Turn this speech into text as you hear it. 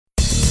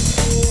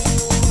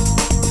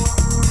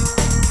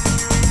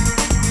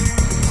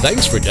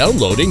Thanks for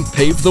downloading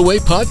Pave the Way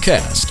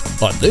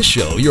Podcast. On this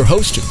show, your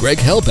host, Greg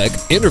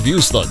Helbeck,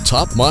 interviews the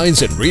top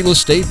minds in real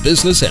estate,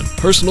 business, and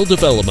personal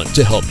development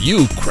to help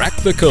you crack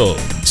the code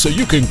so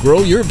you can grow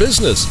your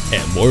business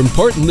and, more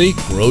importantly,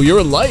 grow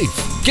your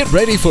life. Get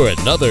ready for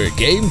another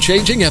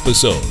game-changing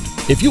episode.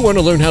 If you want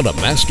to learn how to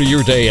master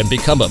your day and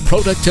become a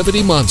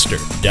productivity monster,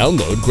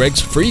 download Greg's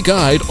free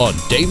guide on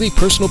daily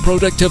personal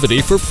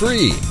productivity for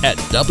free at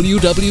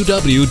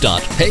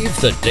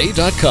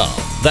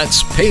www.pavetheday.com.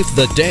 That's Pave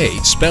the Day,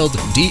 spelled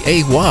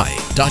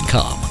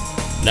D-A-Y.com.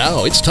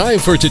 Now it's time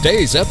for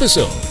today's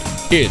episode.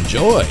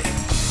 Enjoy.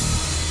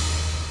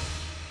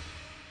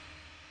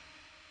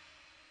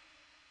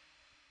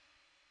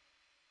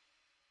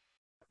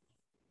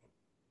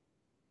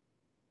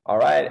 All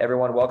right,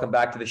 everyone, welcome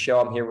back to the show.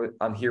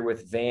 I'm here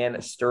with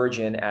Van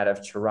Sturgeon out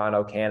of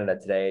Toronto, Canada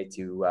today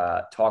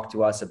to talk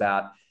to us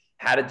about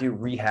how to do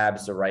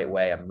rehabs the right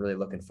way. I'm really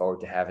looking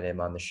forward to having him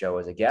on the show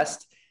as a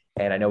guest.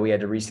 And I know we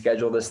had to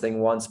reschedule this thing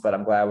once, but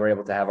I'm glad we're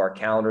able to have our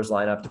calendars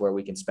line up to where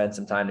we can spend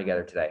some time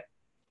together today.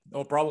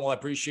 No problem. Well, I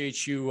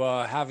appreciate you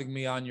having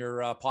me on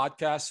your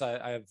podcast.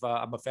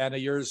 I'm a fan of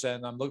yours,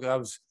 and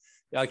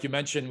like you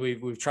mentioned,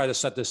 we've tried to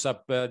set this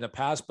up in the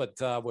past, but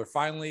we're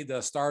finally the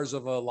stars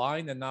of a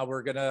line, and now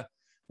we're gonna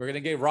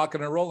get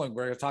rocking and rolling.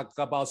 We're gonna talk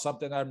about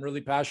something I'm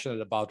really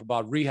passionate about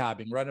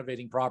rehabbing,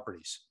 renovating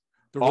properties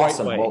the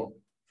Awesome. right way. Well,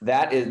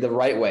 that is the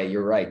right way.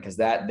 You're right, because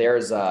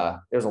there's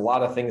a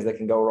lot of things that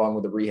can go wrong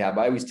with the rehab.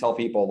 I always tell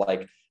people,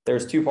 like,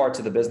 there's two parts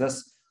of the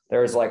business.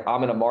 There's like,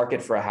 I'm in a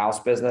market for a house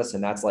business,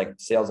 and that's like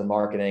sales and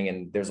marketing,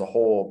 and there's a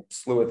whole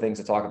slew of things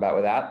to talk about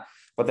with that.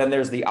 But then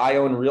there's the I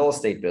own real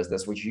estate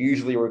business, which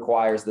usually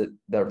requires the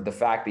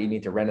fact that you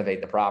need to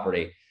renovate the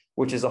property,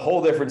 which is a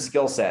whole different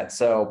skill set.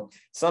 So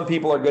some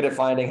people are good at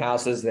finding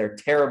houses. They're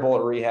terrible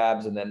at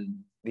rehabs. And then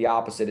the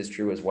opposite is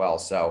true as well.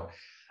 So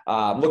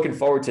I'm looking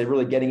forward to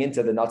really getting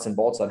into the nuts and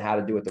bolts on how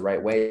to do it the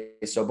right way.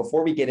 So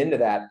before we get into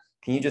that,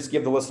 can you just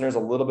give the listeners a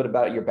little bit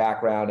about your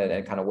background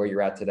and kind of where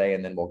you're at today?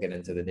 And then we'll get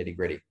into the nitty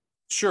gritty.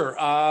 Sure.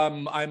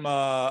 I'm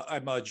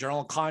a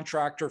general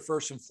contractor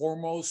first and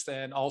foremost,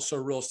 and also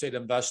a real estate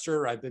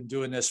investor. I've been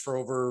doing this for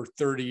over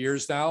 30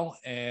 years now,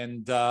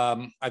 and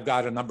I've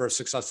got a number of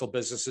successful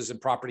businesses in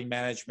property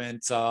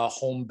management,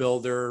 home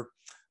builder,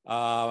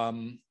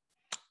 and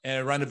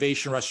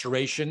renovation,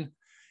 restoration.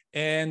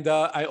 And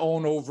I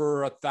own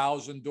over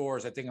 1,000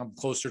 doors. I think I'm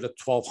closer to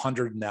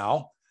 1,200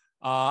 now.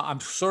 I'm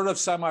sort of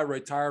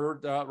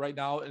semi-retired right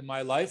now in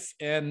my life,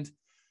 and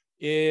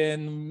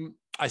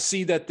I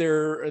see that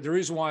the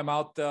reason why I'm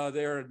out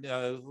there,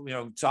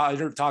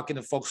 talking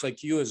to folks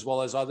like you as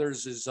well as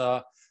others is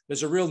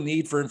there's a real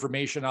need for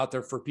information out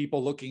there for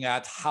people looking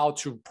at how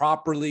to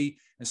properly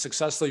and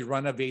successfully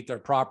renovate their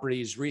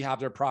properties, rehab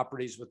their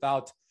properties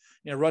without,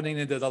 running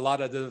into a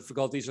lot of the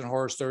difficulties and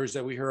horror stories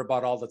that we hear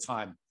about all the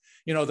time.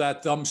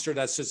 That dumpster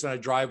that sits in a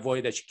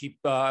driveway that you keep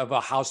of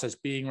a house that's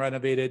being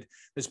renovated,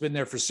 that's been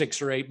there for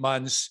 6 or 8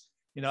 months.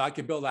 I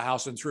can build a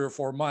house in 3 or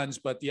 4 months,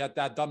 but yet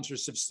that dumpster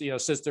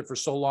sits there for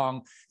so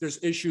long.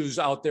 There's issues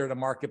out there in the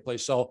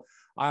marketplace. So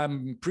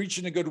I'm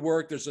preaching a good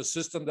work. There's a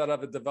system that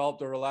I've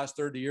developed over the last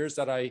 30 years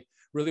that I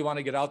really want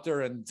to get out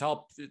there and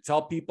tell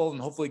people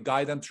and hopefully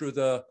guide them through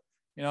be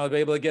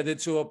able to get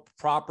into a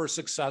proper,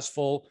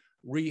 successful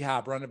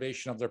rehab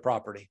renovation of their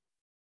property.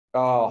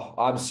 Oh,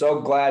 I'm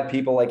so glad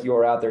people like you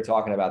are out there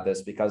talking about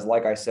this, because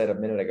like I said a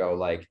minute ago,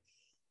 like,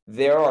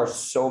 there are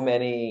so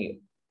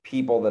many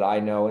people that I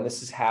know, and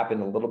this has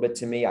happened a little bit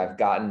to me. I've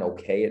gotten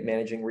okay at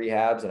managing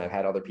rehabs, and I've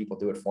had other people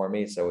do it for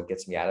me, so it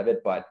gets me out of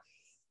it. But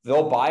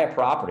they'll buy a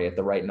property at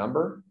the right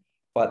number,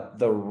 but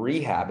the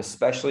rehab,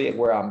 especially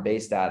where I'm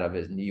based out of,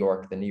 is New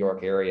York, the New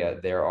York area.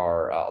 There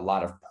are a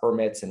lot of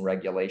permits and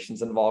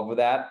regulations involved with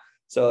that.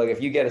 So like,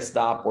 if you get a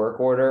stop work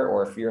order,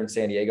 or if you're in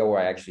San Diego where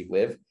I actually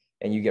live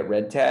and you get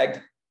red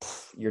tagged,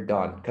 you're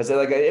done. Because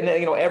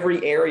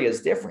every area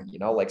is different.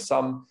 Like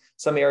some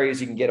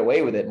areas you can get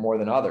away with it more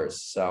than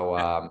others.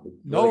 So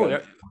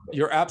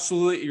you're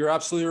absolutely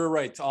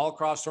right. All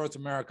across North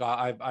America,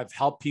 I've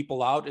helped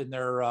people out in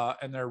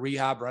their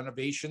rehab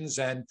renovations,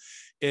 and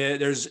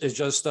it's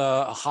just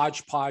a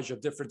hodgepodge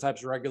of different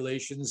types of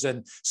regulations.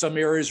 And some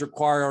areas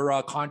require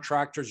general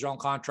contractors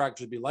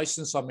to be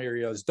licensed. Some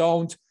areas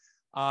don't.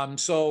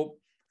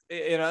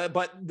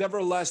 But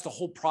nevertheless, the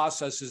whole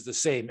process is the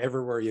same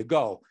everywhere you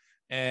go.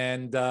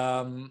 And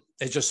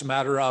it's just a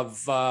matter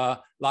of a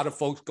lot of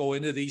folks go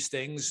into these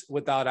things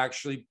without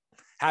actually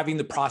having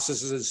the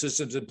processes and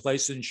systems in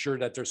place to ensure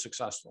that they're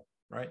successful,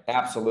 right?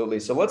 Absolutely.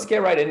 So let's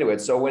get right into it.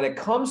 So when it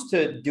comes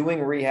to doing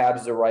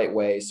rehabs the right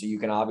way, so you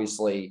can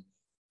obviously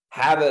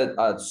have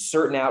a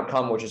certain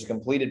outcome, which is a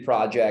completed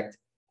project,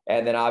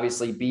 and then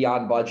obviously be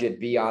on budget,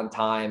 be on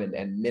time,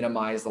 and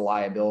minimize the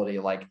liability.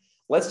 Like,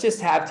 let's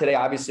just have today,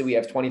 obviously we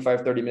have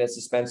 25, 30 minutes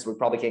to spend, so we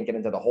probably can't get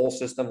into the whole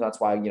system. That's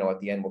why, at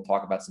the end, we'll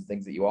talk about some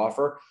things that you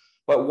offer.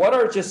 But what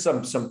are just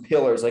some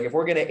pillars? Like, if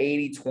we're going to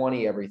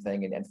 80-20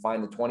 everything and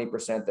find the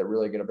 20% that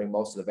really are going to bring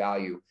most of the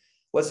value,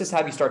 let's just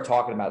have you start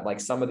talking about like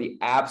some of the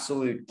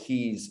absolute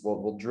keys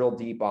we'll drill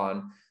deep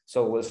on,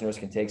 so listeners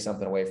can take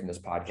something away from this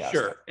podcast?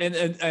 Sure.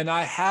 And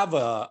I have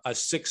a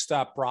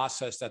 6-step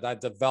process that I've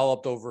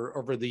developed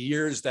over the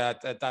years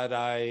that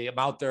I am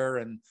out there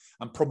and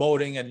I'm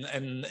promoting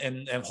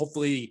and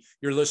hopefully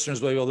your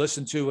listeners will be able to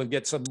listen to and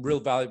get some real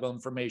valuable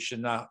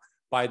information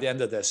by the end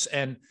of this.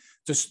 And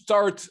to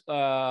start,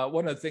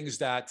 one of the things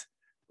that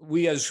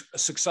we as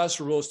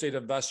successful real estate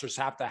investors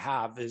have to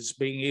have is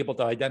being able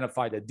to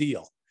identify the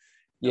deal.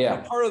 Yeah.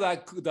 And part of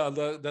that,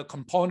 the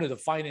component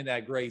of finding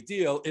that great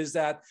deal is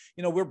that,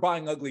 we're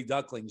buying ugly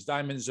ducklings,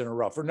 diamonds in a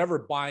rough. We're never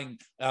buying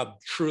a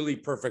truly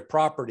perfect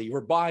property. We're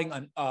buying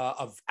an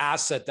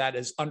asset that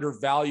is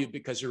undervalued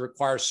because it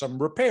requires some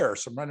repair,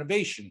 some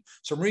renovation,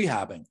 some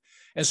rehabbing.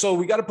 And so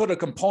we got to put a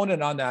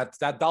component on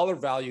that dollar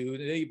value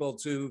and able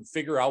to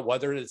figure out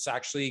whether it's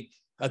actually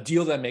a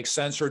deal that makes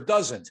sense or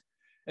doesn't.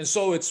 And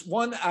so it's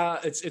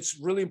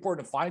really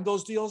important to find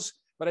those deals.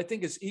 But I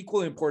think it's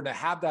equally important to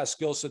have that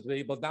skill set to be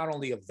able to not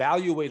only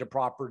evaluate a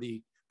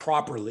property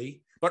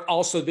properly, but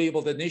also be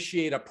able to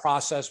initiate a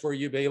process where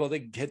you'll be able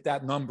to hit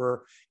that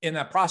number in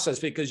that process.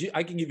 Because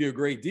I can give you a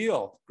great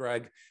deal,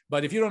 Greg,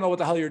 but if you don't know what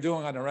the hell you're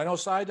doing on the reno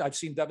side, I've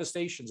seen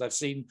devastations. I've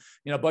seen,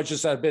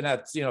 budgets that have been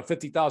at,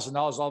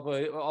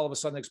 $50,000 all of a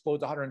sudden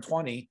explode to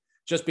 120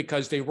 just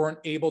because they weren't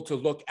able to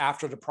look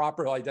after the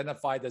property,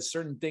 identify the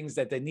certain things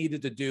that they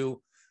needed to do.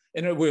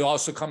 And we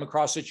also come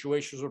across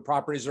situations where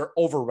properties are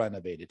over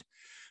renovated.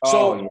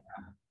 So,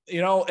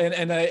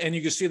 and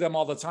you can see them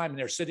all the time, and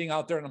they're sitting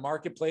out there in the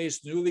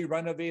marketplace, newly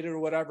renovated or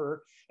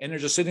whatever, and they're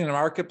just sitting in the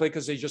marketplace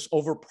because they just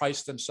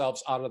overpriced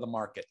themselves out of the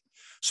market.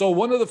 So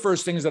one of the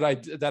first things that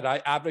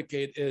I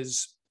advocate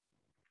is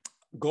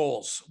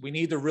goals. We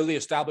need to really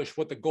establish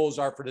what the goals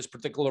are for this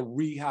particular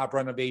rehab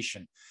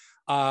renovation.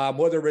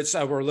 Whether it's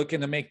we're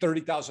looking to make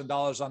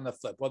 $30,000 on the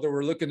flip, whether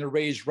we're looking to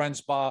raise rents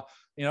by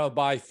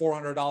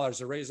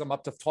 $400 or raise them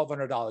up to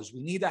 $1,200.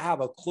 We need to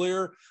have a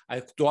clear,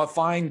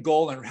 defined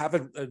goal and have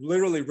it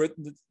literally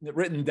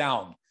written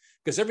down.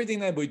 Because everything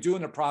that we do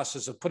in the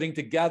process of putting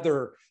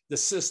together the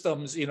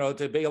systems,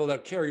 to be able to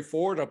carry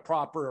forward a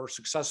proper or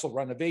successful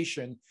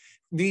renovation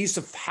needs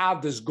to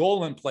have this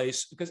goal in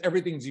place because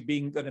everything's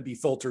going to be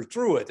filtered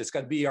through it. It's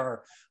going to be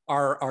our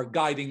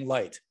guiding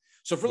light.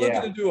 So if we're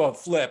looking to do a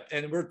flip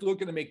and we're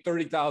looking to make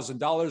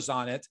 $30,000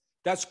 on it,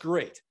 that's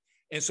great.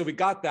 And so we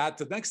got that.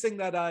 The next thing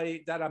that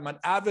I'm an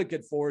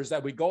advocate for is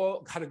that we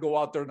go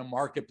out there in the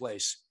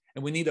marketplace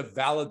and we need to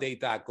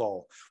validate that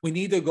goal. We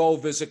need to go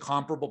visit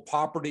comparable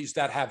properties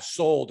that have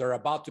sold or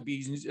about to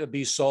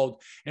be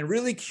sold and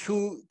really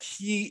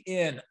key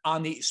in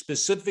on the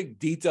specific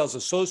details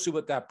associated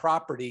with that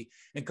property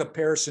in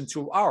comparison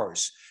to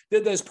ours.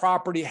 Did this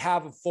property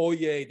have a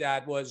foyer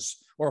that was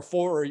or a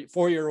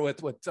foyer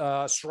with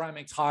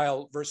ceramic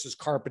tile versus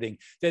carpeting?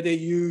 Did they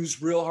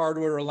use real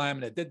hardwood or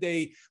laminate? Did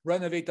they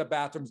renovate the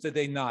bathrooms? Did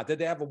they not? Did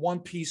they have a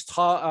one-piece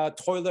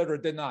toilet or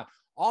did not?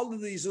 All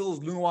of these little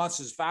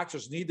nuances,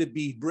 factors need to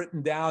be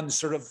written down and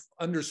sort of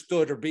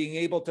understood or being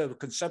able to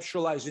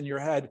conceptualize in your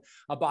head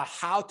about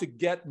how to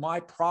get my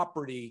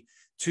property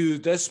to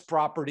this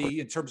property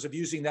in terms of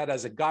using that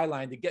as a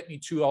guideline to get me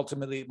to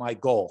ultimately my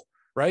goal,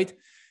 right?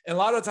 And a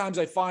lot of times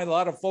I find a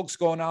lot of folks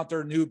going out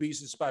there,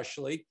 newbies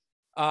especially,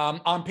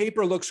 on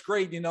paper looks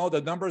great,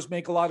 the numbers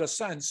make a lot of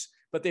sense,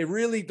 but they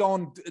really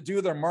don't do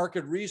their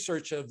market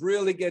research to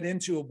really get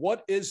into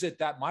what is it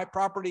that my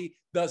property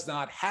does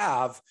not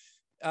have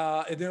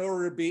in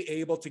order to be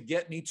able to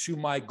get me to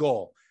my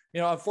goal.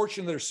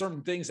 Unfortunately, there's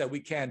certain things that we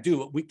can't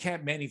do. We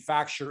can't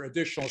manufacture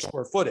additional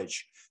square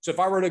footage. So if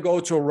I were to go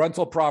to a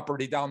rental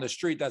property down the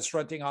street that's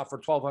renting off for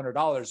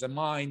 $1,200 and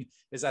mine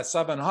is at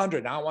 $700,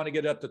 and I want to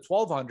get it up to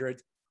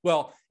 $1,200.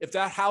 Well, if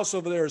that house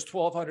over there is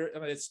 1,200,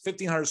 it's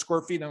 1,500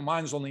 square feet and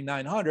mine's only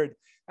 900,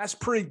 that's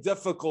pretty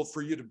difficult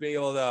for you to be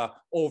able to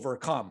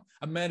overcome.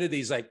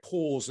 Amenities like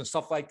pools and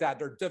stuff like that,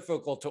 they're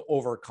difficult to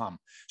overcome.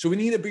 So we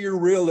need to be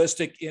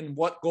realistic in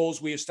what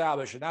goals we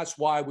establish. And that's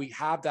why we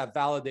have that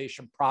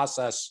validation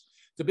process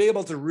to be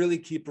able to really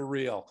keep it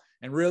real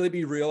and really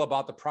be real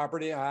about the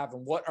property I have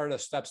and what are the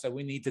steps that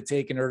we need to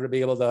take in order to be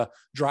able to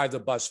drive the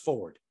bus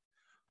forward.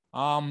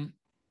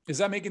 Does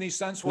that make any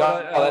sense?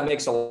 That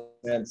makes a lot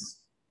of sense.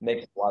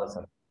 Makes a lot of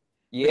sense.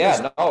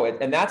 Yeah,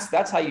 and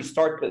that's how you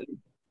start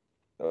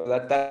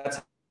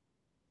that's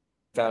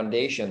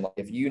foundation. Like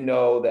if you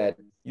know that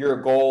your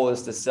goal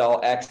is to sell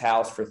X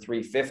house for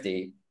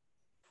 $350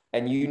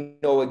 and you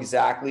know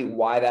exactly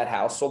why that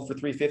house sold for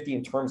 $350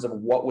 in terms of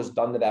what was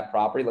done to that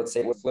property, let's say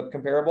it was flip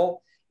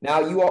comparable.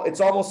 Now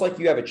it's almost like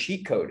you have a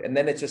cheat code. And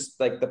then it's just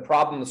like the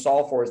problem to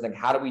solve for is like,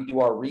 how do we do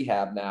our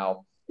rehab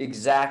now?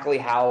 Exactly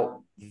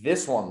how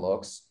this one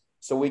looks.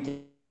 So we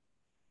can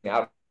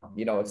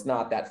it's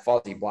not that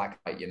fuzzy black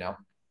and white,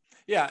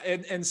 Yeah.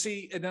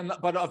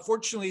 But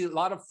unfortunately, a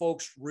lot of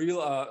folks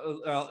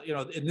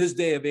in this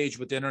day of age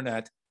with the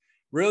internet,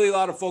 really a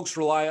lot of folks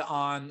rely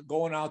on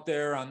going out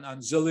there on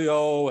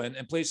Zillow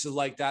and places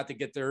like that to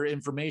get their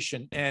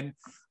information. And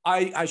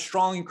I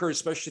strongly encourage,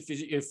 especially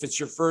if it's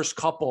your first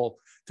couple,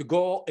 to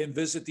go and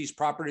visit these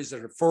properties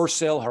that are for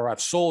sale or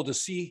have sold to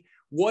see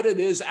what it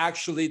is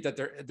actually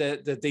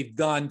that they've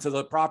done to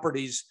the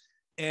properties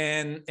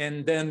And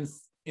then,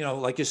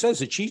 like you said,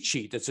 it's a cheat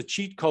sheet. It's a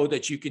cheat code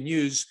that you can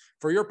use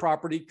for your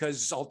property,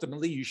 because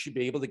ultimately you should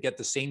be able to get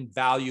the same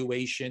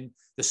valuation,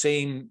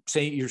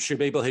 you should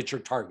be able to hit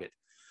your target.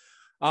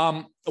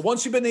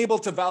 Once you've been able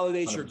to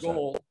validate 100%. Your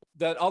goal,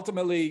 that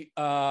ultimately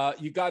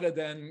you got to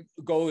then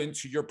go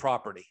into your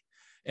property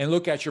and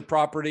look at your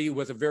property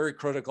with a very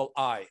critical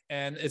eye.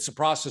 And it's a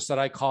process that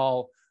I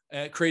call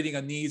creating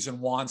a needs and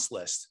wants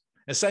list.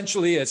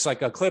 Essentially, it's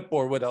like a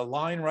clipboard with a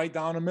line right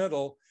down the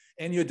middle,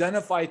 and you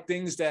identify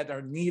things that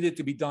are needed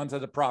to be done to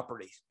the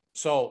property.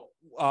 So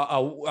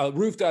a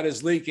roof that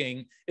is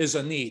leaking is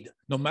a need.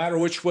 No matter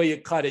which way you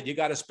cut it, you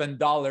got to spend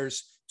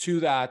dollars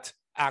to that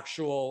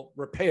actual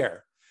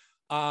repair.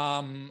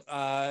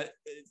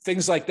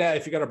 Things like that.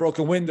 If you got a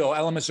broken window,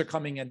 elements are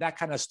coming in, that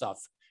kind of stuff.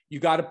 You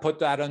got to put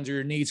that under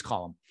your needs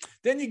column.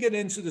 Then you get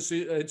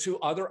into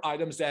other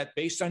items that,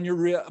 based on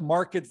your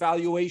market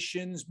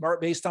valuations,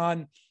 based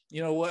on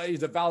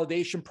the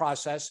validation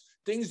process,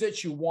 things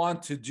that you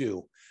want to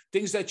do,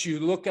 things that you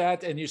look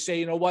at and you say,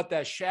 you know what,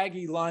 that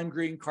shaggy lime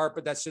green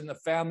carpet that's in the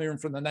family room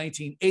from the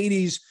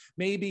 1980s,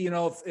 maybe,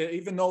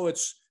 even though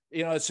it's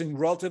in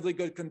relatively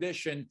good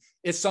condition,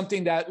 it's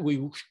something that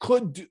we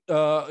could,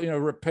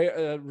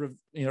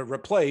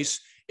 replace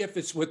if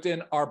it's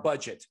within our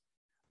budget.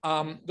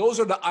 Those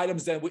are the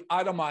items that we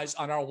itemize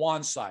on our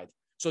want side.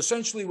 So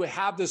essentially, we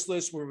have this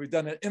list where we've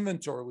done an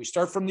inventory. We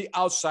start from the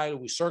outside,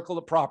 we circle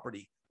the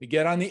property. We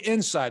get on the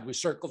inside, we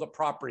circle the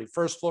property,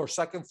 first floor,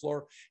 second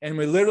floor, and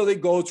we literally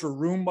go through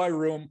room by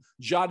room,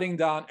 jotting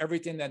down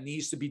everything that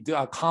needs to be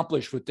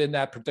accomplished within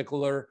that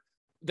particular,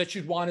 that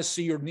you'd want to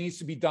see or needs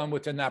to be done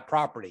within that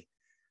property.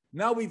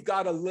 Now we've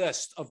got a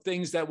list of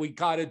things that we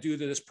got to do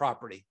to this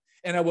property.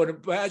 And I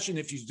would imagine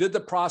if you did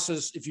the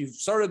process, if you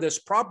started this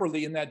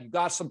properly, and that you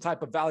got some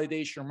type of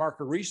validation or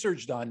market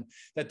research done,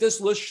 that this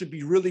list should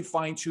be really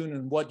fine-tuned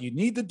in what you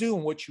need to do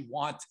and what you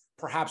want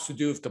perhaps to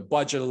do if the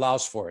budget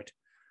allows for it.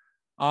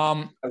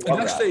 The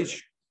next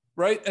stage,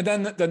 right? And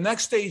then the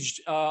next stage,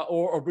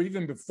 or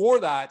even before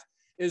that,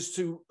 is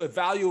to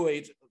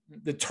evaluate,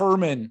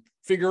 determine,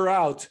 figure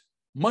out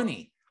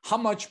money. How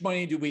much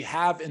money do we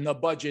have in the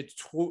budget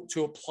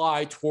to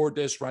apply toward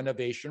this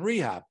renovation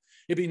rehab?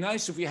 It'd be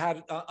nice if we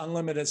had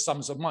unlimited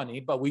sums of money,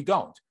 but we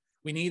don't.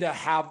 We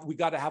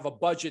got to have a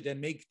budget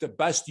and make the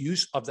best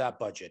use of that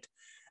budget.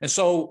 And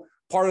so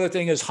part of the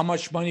thing is, how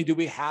much money do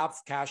we have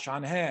cash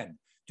on hand?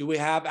 Do we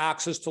have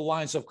access to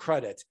lines of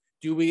credit?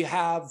 Do we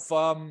have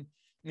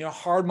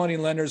hard money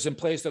lenders in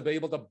place to be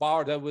able to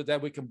borrow,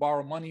 that we can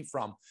borrow money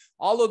from?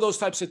 All of those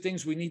types of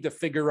things we need to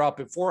figure out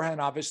beforehand,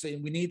 obviously,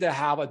 and we need to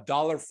have a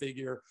dollar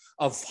figure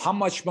of how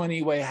much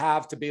money we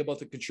have to be able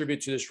to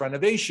contribute to this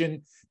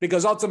renovation,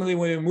 because ultimately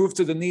when we move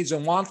to the needs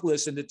and want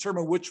list and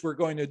determine which we're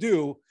going to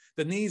do,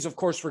 the needs, of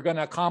course, we're going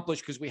to accomplish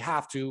because we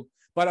have to,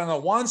 but on the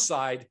want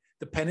side,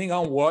 depending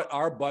on what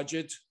our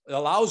budget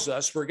allows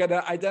us, we're going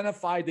to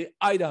identify the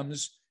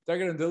items that are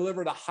going to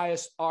deliver the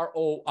highest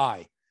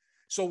ROI.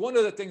 So one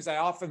of the things I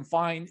often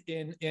find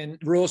in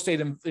real estate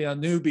and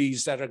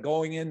newbies that are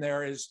going in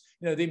there is,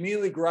 they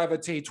immediately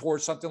gravitate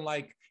towards something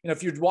like,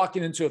 if you're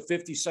walking into a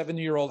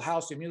 57-year-old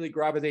house, they immediately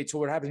gravitate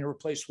toward having to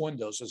replace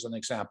windows, as an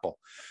example.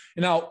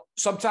 Now,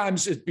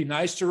 sometimes it'd be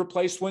nice to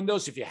replace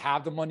windows if you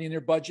have the money in your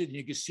budget and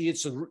you can see it,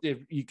 so if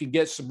you can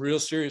get some real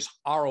serious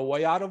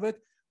ROI out of it.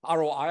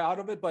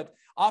 But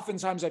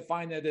oftentimes I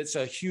find that it's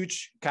a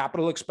huge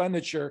capital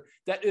expenditure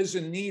that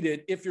isn't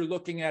needed if you're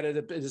looking at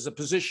it as a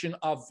position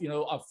of,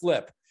 a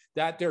flip,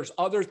 that there's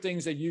other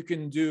things that you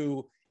can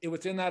do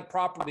within that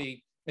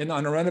property and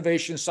on the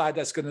renovation side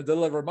that's going to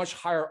deliver much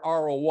higher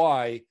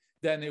ROI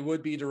than it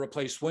would be to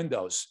replace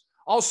windows.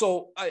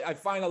 Also, I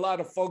find a lot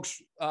of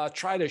folks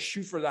try to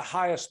shoot for the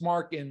highest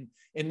mark in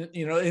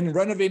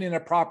renovating their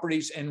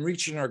properties and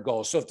reaching their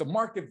goals. So if the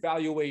market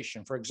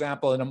valuation, for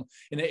example, in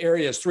the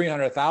area is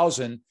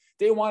 $300,000,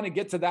 they want to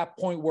get to that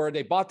point where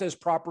they bought this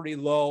property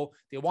low,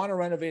 they want to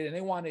renovate, and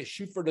they want to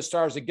shoot for the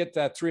stars to get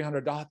that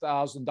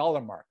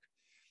 $300,000 mark.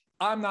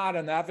 I'm not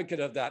an advocate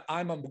of that.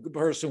 I'm a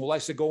person who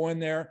likes to go in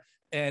there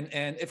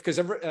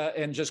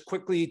and just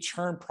quickly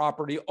turn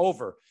property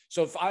over.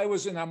 So if I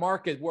was in a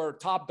market where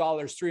top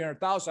dollar is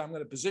 300,000, I'm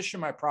going to position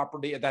my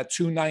property at that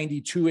 290,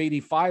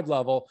 285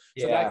 level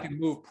so that I can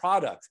move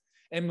product.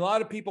 And a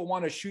lot of people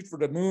want to shoot for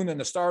the moon and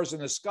the stars in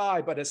the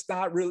sky, but it's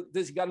not really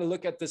this. You got to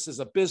look at this as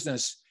a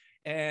business.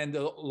 And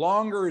the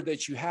longer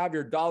that you have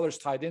your dollars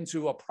tied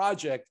into a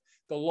project,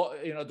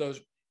 those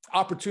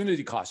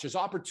opportunity costs. There's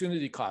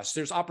opportunity costs.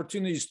 There's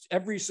opportunities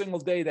every single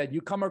day that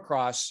you come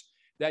across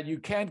that you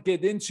can't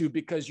get into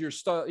because you're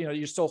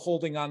still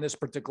holding on this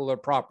particular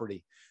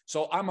property.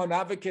 So I'm an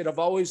advocate of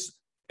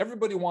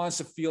everybody wants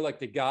to feel like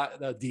they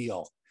got a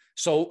deal.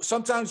 So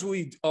sometimes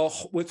we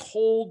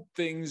withhold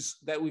things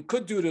that we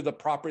could do to the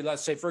property.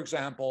 Let's say, for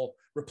example,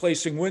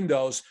 replacing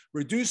windows,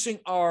 reducing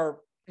our,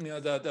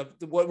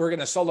 what we're going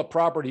to sell the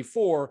property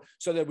for,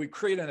 so that we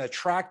create an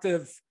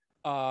attractive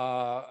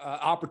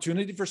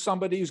opportunity for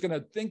somebody who's going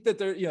to think that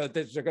they're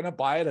going to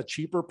buy at a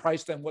cheaper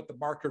price than what the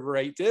market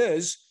rate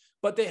is.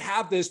 but they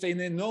have this, they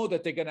know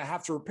that they're going to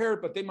have to repair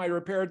it, but they might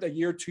repair it a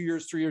year, 2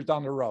 years, 3 years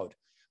down the road.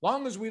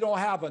 Long as we don't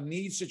have a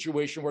need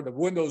situation where the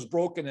window's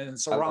broken and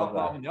it's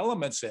allowing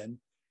elements in,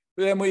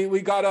 then we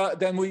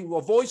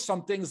avoid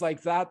some things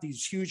like that,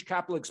 these huge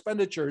capital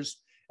expenditures,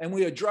 and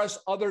we address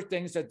other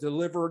things that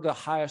deliver the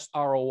highest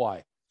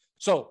ROI.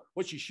 So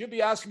what you should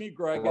be asking me,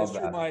 Greg, is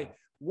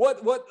what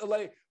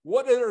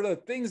are the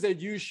things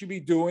that you should be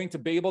doing to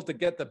be able to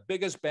get the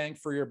biggest bang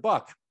for your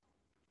buck?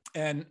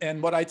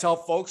 And what I tell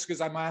folks,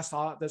 because I'm asked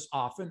this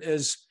often,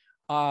 is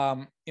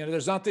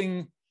there's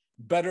nothing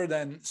better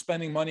than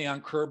spending money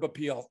on curb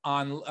appeal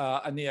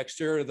on the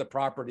exterior of the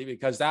property,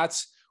 because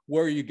that's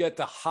where you get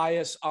the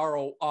highest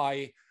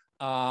ROI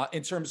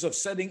in terms of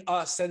setting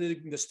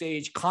the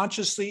stage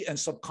consciously and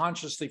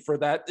subconsciously for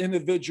that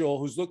individual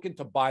who's looking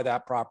to buy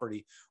that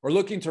property or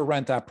looking to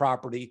rent that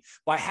property,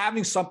 by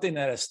having something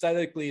that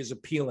aesthetically is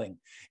appealing.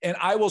 And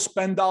I will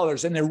spend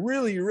dollars, and they're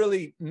really,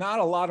 really not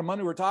a lot of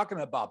money we're talking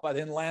about, but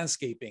in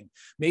landscaping,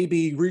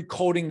 maybe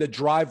recoating the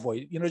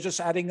driveway, just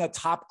adding a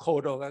top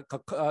coat or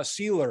a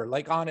sealer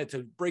like on it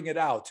to bring it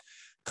out,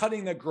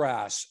 cutting the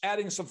grass,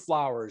 adding some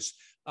flowers,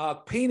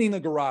 painting the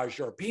garage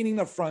door, painting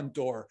the front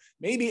door,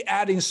 maybe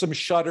adding some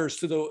shutters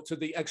to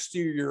the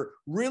exterior,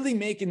 really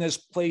making this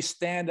place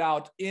stand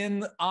out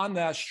on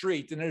that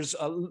street. And there's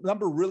a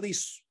number of really,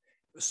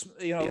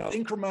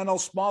 incremental,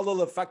 small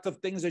little effective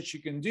things that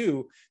you can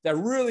do that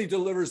really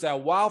delivers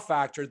that wow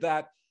factor.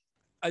 That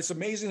it's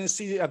amazing to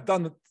see. I've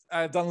done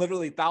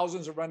literally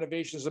thousands of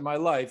renovations in my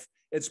life.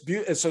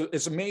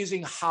 It's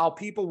amazing how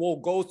people will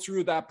go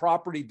through that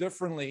property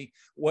differently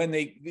when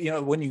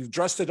when you've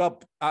dressed it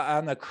up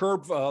on the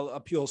curb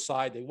appeal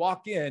side. They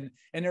walk in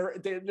and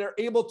they're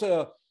able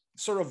to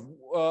sort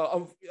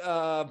of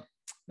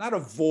not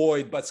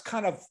avoid, but it's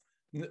kind of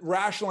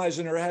rationalize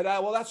in their head.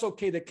 Well, that's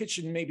okay. The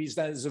kitchen maybe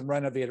isn't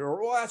renovated,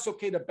 or that's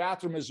okay. The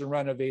bathroom isn't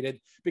renovated,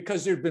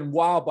 because they've been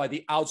wowed by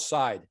the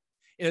outside.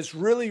 And it's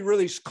really,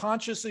 really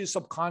consciously,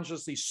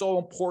 subconsciously so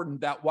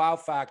important, that wow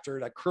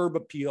factor, that curb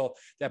appeal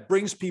that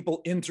brings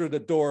people in through the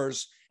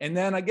doors. And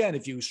then again,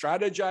 if you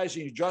strategize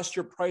and you adjust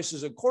your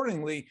prices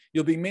accordingly,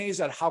 you'll be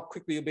amazed at how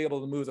quickly you'll be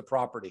able to move the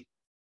property.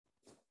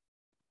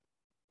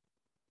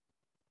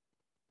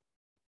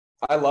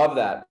 I love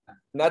that.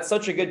 And that's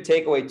such a good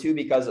takeaway too,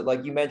 because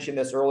like you mentioned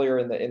this earlier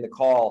in the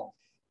call,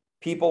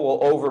 people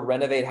will over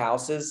renovate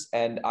houses.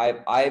 And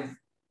I've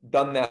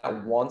done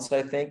that once,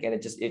 I think. And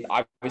it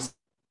obviously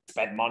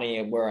spent money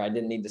where I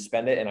didn't need to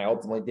spend it. And I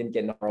ultimately didn't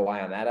get an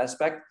ROI on that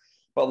aspect.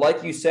 But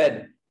like you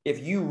said,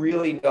 if you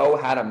really know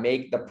how to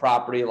make the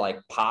property like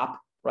pop,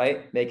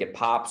 right? Make it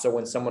pop. So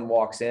when someone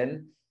walks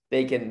in,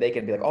 they can be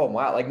like, oh,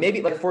 wow. Like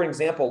maybe like, for an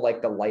example,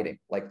 like the lighting,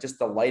 like just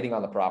the lighting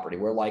on the property,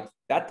 where like,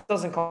 that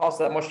doesn't cost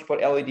that much to put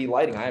LED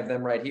lighting. I have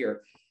them right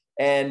here.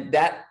 And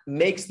that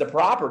makes the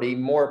property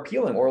more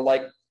appealing, or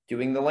like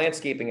doing the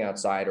landscaping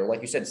outside, or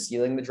like you said,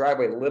 sealing the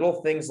driveway.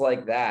 Little things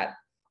like that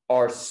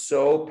are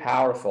so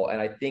powerful. And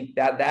I think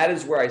that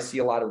is where I see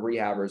a lot of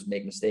rehabbers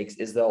make mistakes,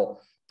 is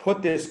they'll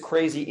put this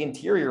crazy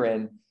interior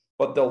in,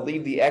 but they'll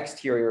leave the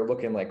exterior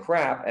looking like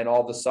crap. And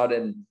all of a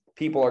sudden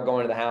people are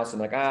going to the house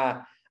and like,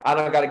 I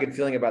don't got a good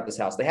feeling about this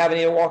house. They haven't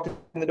even walked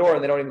in the door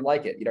and they don't even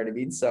like it. You know what I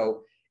mean?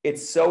 So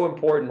it's so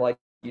important. Like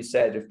you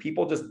said, if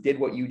people just did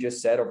what you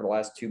just said over the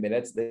last 2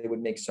 minutes, they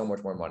would make so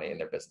much more money in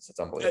their business. It's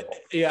unbelievable.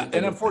 Yeah.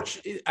 And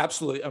unfortunately,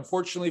 absolutely.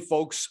 Unfortunately,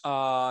 folks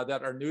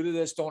that are new to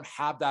this don't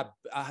have that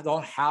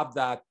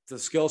the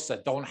skill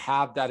set, don't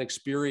have that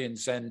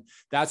experience. And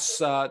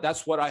that's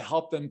what I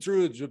help them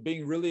through, to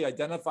being really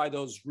identify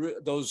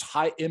those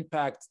high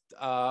impact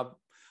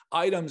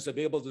items to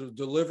be able to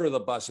deliver the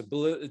bus,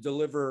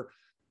 deliver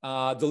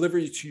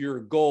you to your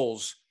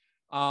goals.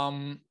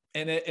 And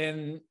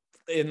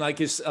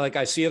like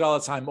I see it all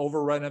the time,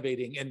 over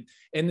renovating, and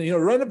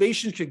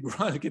renovations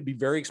can be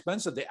very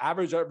expensive. The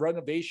average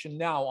renovation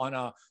now on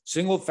a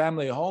single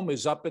family home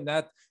is up in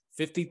that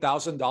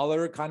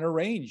 $50,000 kind of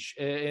range,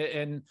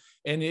 and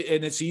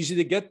it's easy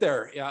to get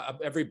there.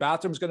 Every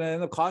bathroom is going to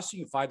end up costing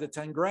you $5 to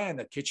 $10,000.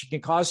 A kitchen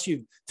can cost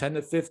you 10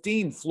 to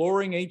 15.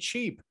 Flooring ain't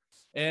cheap,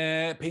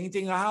 and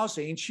painting a house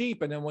ain't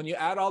cheap. And then when you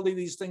add all of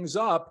these things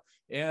up,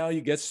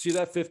 you get to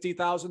that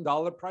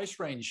 $50,000 price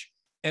range.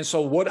 And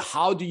so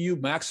how do you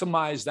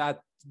maximize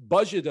that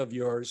budget of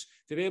yours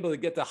to be able to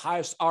get the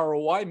highest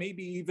ROI,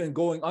 maybe even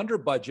going under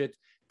budget?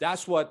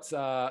 That's what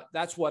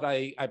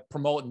I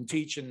promote and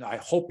teach. And I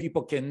hope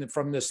people can,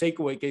 from this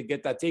takeaway, can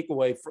get that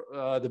takeaway.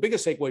 The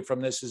biggest takeaway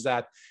from this is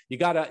that you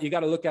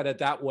gotta look at it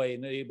that way,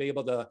 and you'll be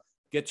able to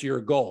get to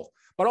your goal.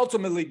 But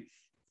ultimately,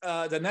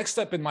 the next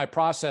step in my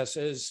process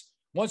is,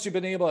 once you've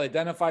been able to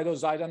identify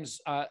those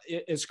items,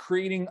 is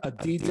creating a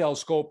detailed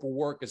scope of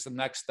work is the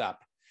next step.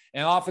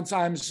 And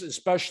oftentimes,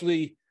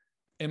 especially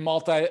in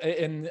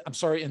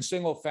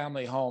single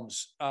family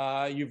homes,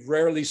 you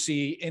rarely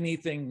see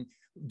anything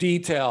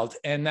detailed.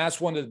 And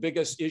that's one of the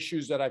biggest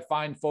issues that I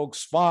find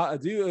folks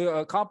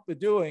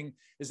doing,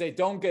 is they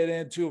don't get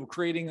into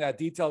creating that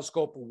detailed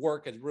scope of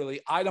work and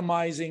really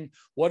itemizing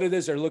what it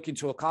is they're looking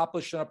to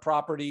accomplish in a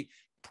property,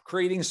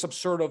 creating some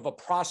sort of a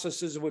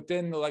processes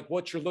within like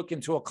what you're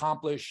looking to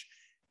accomplish.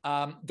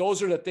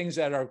 Those are the things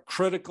that are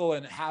critical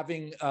and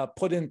having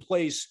put in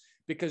place,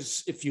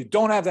 because if you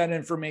don't have that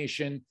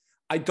information,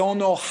 I don't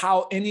know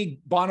how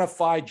any bona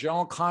fide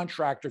general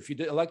contractor, if you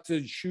elect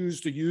to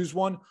choose to use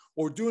one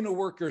or doing the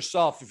work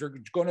yourself, if you're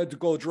going to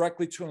go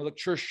directly to an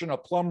electrician, a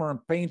plumber,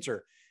 and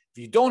painter,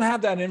 if you don't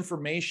have that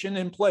information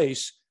in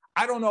place,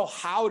 I don't know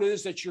how it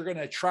is that you're going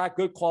to attract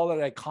good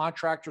quality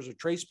contractors or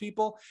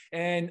tradespeople.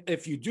 And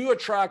if you do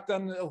attract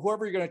them,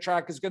 whoever you're going to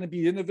attract is going to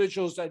be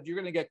individuals that you're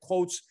going to get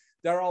quotes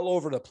that are all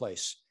over the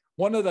place.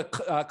 One of the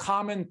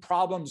common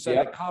problems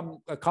that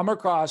I come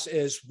across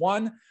is,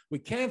 one, we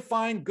can't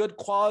find good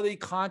quality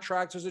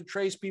contractors and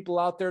tradespeople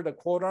out there to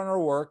quote on our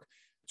work.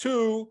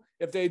 Two,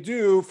 if they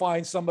do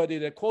find somebody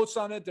that quotes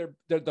on it,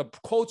 the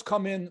quotes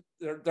come in,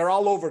 they're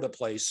all over the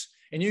place,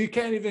 and you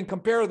can't even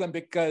compare them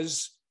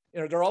because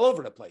they're all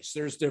over the place.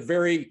 They're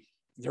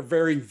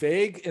very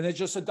vague, and it's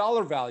just a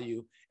dollar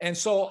value. And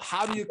so,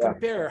 how do you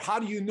compare? How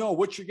do you know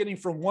what you're getting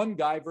from one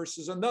guy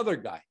versus another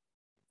guy,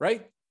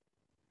 right?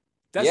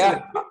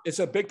 It's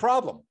a big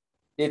problem.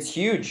 It's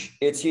huge.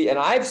 It's huge. And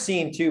I've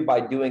seen too,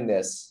 by doing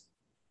this,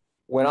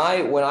 when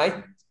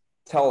I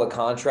tell the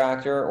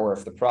contractor, or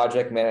if the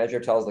project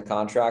manager tells the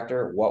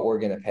contractor what we're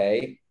going to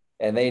pay,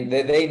 and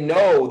they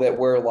know that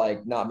we're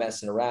like not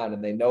messing around,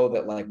 and they know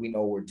that like we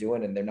know what we're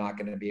doing, and they're not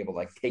going to be able to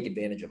like take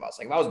advantage of us.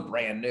 Like if I was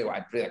brand new,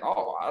 I'd be like,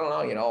 oh, I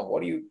don't know,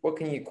 what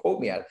can you quote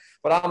me at?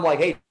 But I'm like,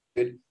 hey,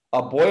 dude,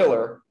 a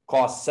boiler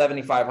costs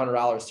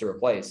 $7,500 to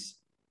replace.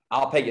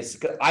 I'll pay you.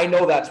 I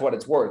know that's what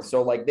it's worth.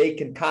 So like they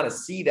can kind of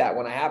see that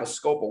when I have a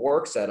scope of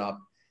work set up,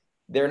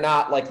 they're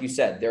not, like you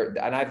said,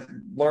 and I've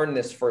learned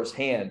this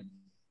firsthand.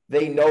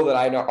 They know that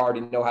I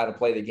already know how to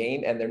play the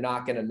game, and they're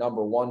not going to,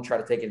 number one, try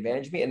to take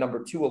advantage of me. And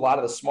number two, a lot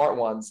of the smart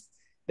ones,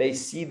 they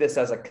see this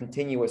as a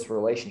continuous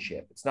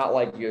relationship. It's not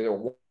like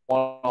you're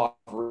one-off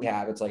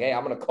rehab. It's like, hey,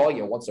 I'm going to call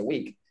you once a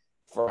week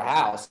for a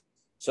house.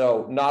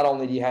 So not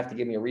only do you have to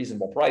give me a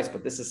reasonable price,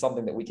 but this is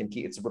something that we can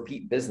keep. It's a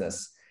repeat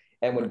business.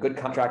 And when good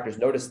contractors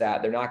notice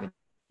that, they're not going to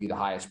be the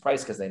highest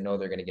price because they know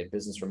they're going to get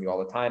business from you all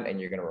the time, and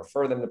you're going to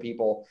refer them to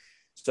people.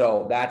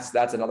 So that's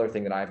another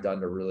thing that I've done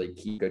to really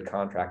keep good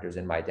contractors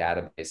in my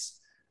database,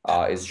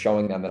 is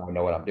showing them that I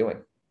know what I'm doing.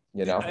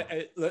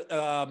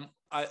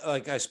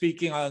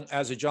 Speaking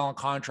as a general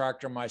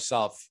contractor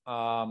myself,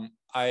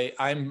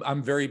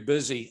 I'm very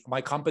busy.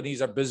 My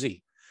companies are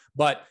busy,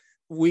 but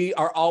we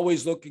are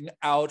always looking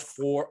out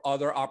for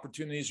other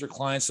opportunities or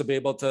clients to be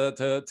able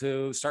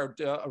to start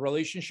a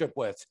relationship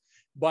with.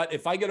 But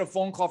if I get a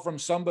phone call from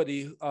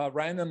somebody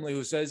randomly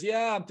who says,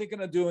 yeah, I'm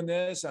thinking of doing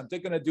this, I'm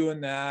thinking of doing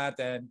that,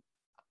 and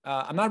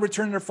I'm not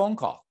returning their phone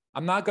call.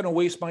 I'm not going to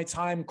waste my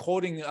time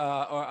quoting,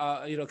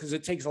 because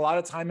it takes a lot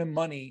of time and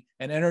money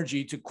and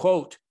energy to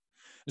quote.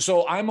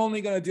 So I'm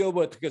only going to deal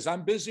with, because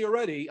I'm busy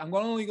already, I'm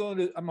only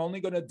going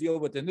to deal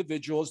with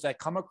individuals that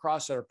come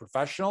across that are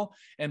professional.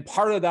 And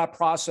part of that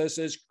process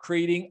is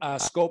creating a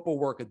scope of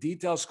work, a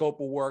detailed scope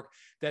of work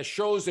that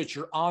shows that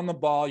you're on the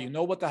ball, you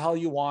know what the hell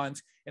you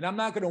want, and I'm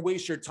not going to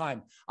waste your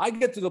time. I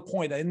get to the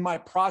point that in my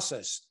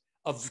process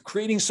of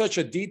creating such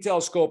a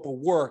detailed scope of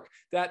work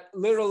that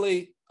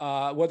literally,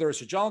 whether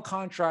it's a general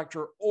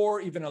contractor or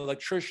even an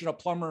electrician, a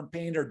plumber, and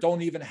painter,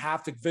 don't even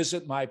have to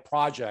visit my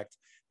project,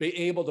 be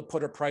able to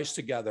put a price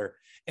together.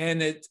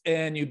 And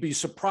you'd be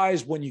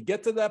surprised when you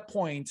get to that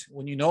point,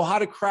 when you know how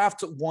to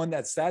craft one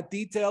that's that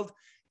detailed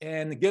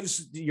and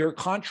gives your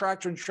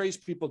contractor and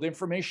tradespeople the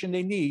information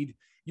they need,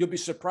 you'll be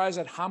surprised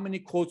at how many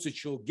quotes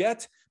that you'll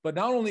get, but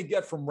not only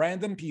get from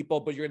random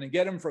people, but you're going to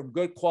get them from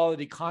good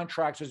quality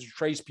contractors and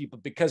tradespeople.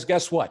 Because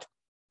guess what?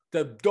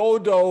 The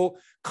dodo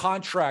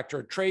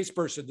contractor,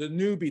 tradesperson, the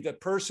newbie, the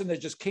person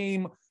that just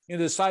came,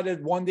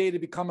 decided one day to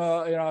become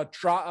to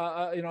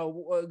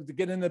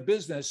get into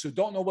business, who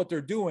don't know what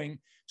they're doing.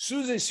 As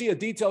soon as they see a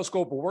detailed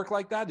scope of work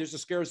like that, it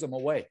just scares them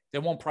away. They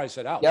won't price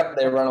it out. Yep,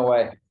 they run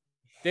away.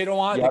 They don't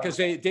want, because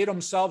they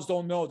themselves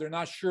don't know. They're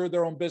not sure of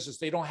their own business.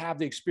 They don't have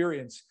the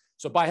experience.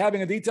 So by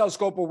having a detailed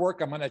scope of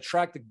work, I'm going to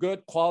attract the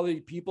good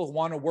quality people who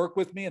want to work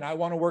with me, and I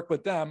want to work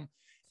with them.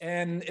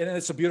 And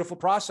it's a beautiful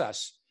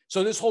process.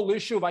 So this whole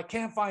issue of I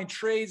can't find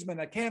tradesmen,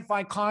 I can't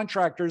find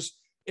contractors,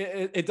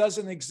 it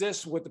doesn't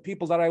exist with the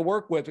people that I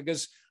work with,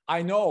 because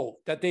I know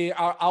that they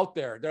are out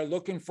there. They're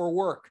looking for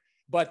work,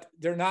 but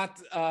they're not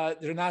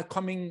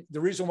coming. The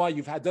reason why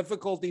you've had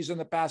difficulties in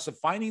the past of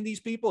finding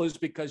these people is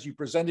because you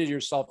presented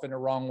yourself in the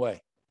wrong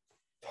way.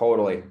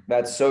 Totally.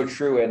 That's so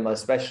true. And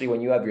especially when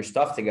you have your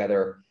stuff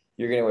together,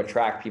 you're going to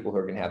attract people who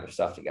are going to have their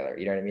stuff together.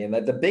 You know what I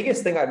mean? The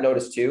biggest thing I've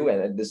noticed too,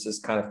 and this is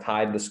kind of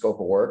tied to the scope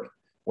of work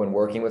when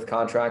working with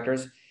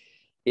contractors,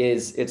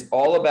 is it's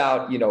all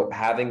about,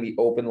 having the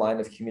open line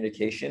of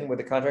communication with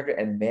the contractor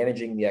and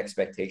managing the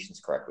expectations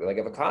correctly. Like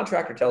if a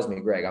contractor tells me,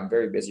 Greg, I'm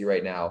very busy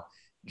right now,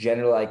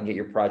 generally I can get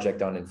your project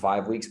done in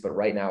 5 weeks, but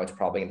right now it's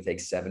probably going to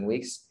take 7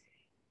 weeks.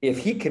 If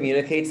he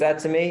communicates that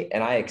to me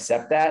and I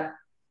accept that,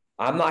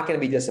 I'm not going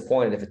to be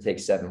disappointed if it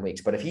takes 7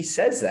 weeks. But if he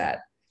says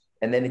that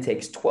And then it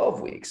takes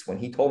 12 weeks when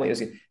he told me it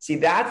was, see,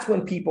 that's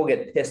when people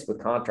get pissed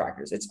with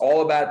contractors. It's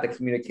all about the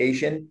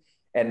communication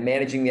and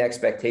managing the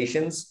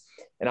expectations.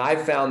 And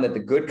I've found that the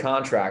good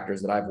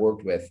contractors that I've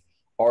worked with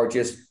are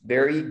just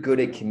very good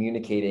at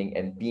communicating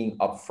and being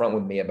upfront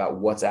with me about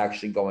what's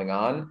actually going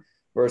on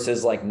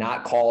versus like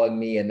not calling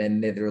me. And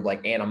then there's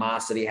like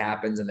animosity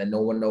happens and then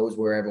no one knows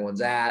where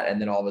everyone's at. And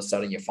then all of a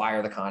sudden you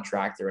fire the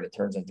contractor and it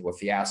turns into a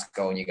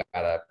fiasco and you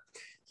got a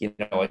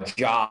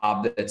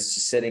job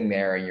that's sitting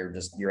there and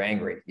you're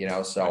angry,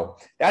 so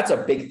that's a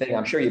big thing.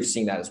 I'm sure you've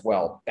seen that as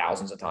well,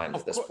 thousands of times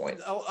at this point.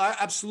 Oh,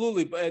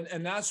 absolutely.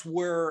 And that's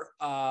where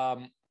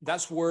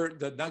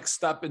the next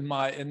step in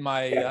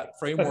my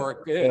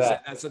framework is. Yeah.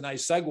 That's a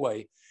nice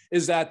segue,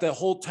 is that the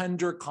whole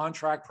tender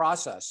contract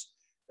process.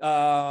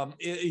 When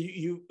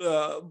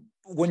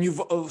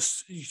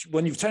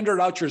you've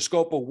tendered out your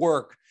scope of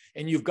work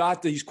and you've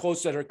got these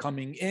quotes that are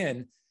coming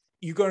in,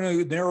 you're going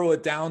to narrow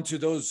it down to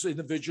those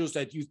individuals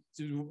that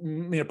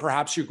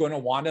perhaps you're going to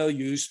want to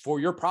use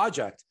for your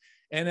project.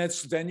 And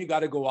then you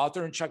got to go out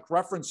there and check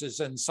references.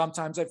 And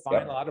sometimes I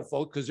find a lot of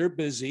folks, because they're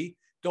busy,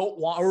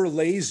 or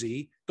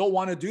lazy, don't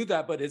want to do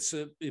that. But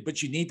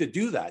you need to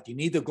do that. You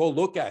need to go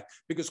look at,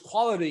 because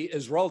quality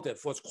is relative.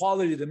 What's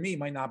quality to me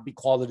might not be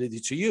quality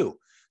to you.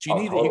 So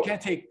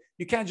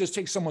you can't just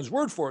take someone's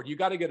word for it. You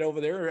got to get over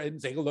there and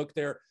take a look at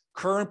their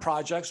current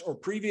projects or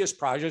previous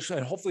projects,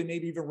 and hopefully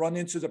maybe even run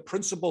into the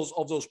principles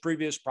of those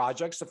previous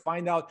projects to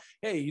find out,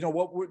 hey,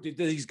 did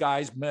these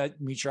guys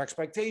meet your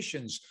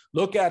expectations?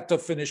 Look at the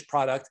finished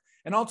product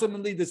and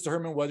ultimately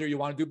determine whether you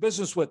want to do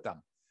business with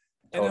them.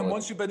 And then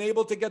once you've been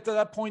able to get to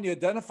that point, you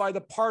identify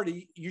the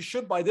party. You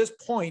should, by this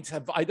point,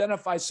 have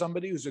identified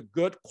somebody who's a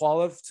good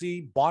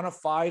quality, bona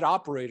fide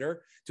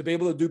operator to be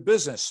able to do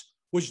business,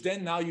 which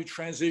then now you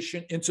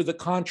transition into the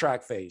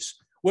contract phase,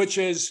 which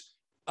is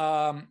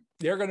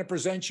they're going to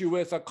present you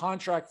with a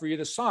contract for you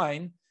to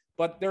sign,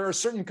 but there are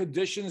certain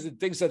conditions and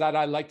things that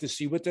I like to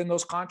see within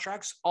those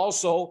contracts.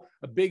 Also,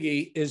 a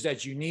biggie is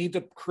that you need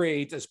to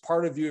create, as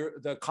part of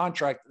the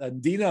contract,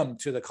 addendum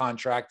to the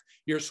contract,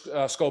 your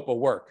scope of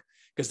work,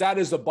 because that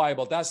is the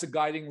Bible. That's the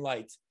guiding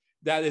light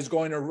that is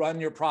going to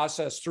run your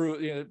process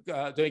through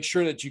to make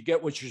sure that you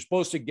get what you're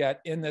supposed to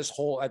get in this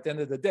whole, at the end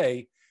of the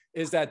day,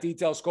 is that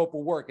detailed scope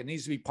of work. It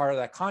needs to be part of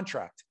that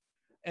contract.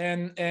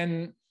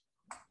 And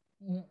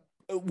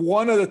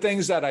one of the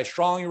things that I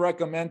strongly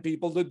recommend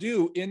people to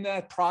do in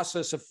that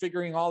process of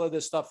figuring all of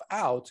this stuff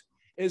out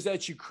is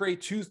that you create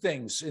two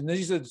things. And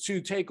these are the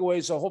two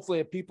takeaways. So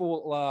hopefully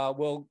people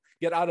will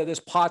get out of this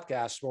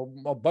podcast, or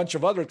a bunch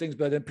of other things,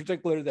 but in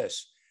particular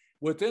this.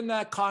 Within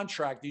that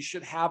contract, you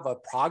should have a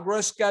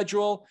progress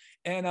schedule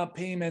and a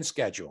payment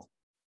schedule.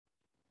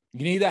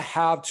 You need to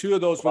have two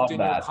of those within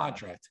your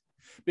contract,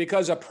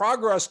 because a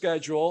progress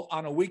schedule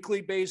on a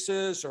weekly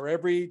basis or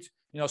every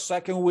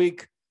second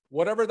week,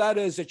 whatever that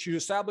is that you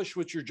establish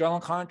with your general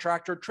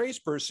contractor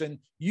tradesperson,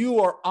 you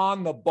are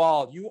on the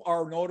ball. You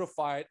are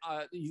notified.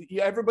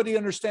 Everybody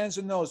understands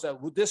and knows that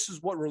this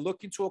is what we're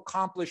looking to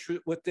accomplish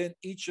within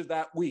each of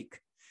that week.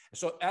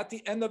 So at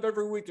the end of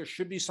every week, there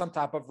should be some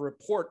type of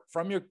report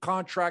from your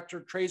contractor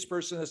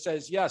tradesperson that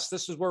says, yes,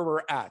 this is where we're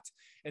at.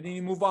 And then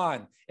you move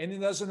on. And it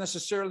doesn't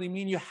necessarily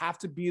mean you have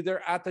to be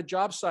there at the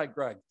job site,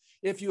 Greg.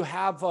 If you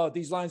have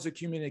these lines of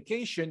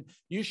communication,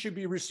 you should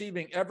be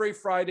receiving every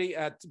Friday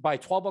by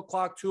 12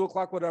 o'clock, 2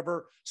 o'clock,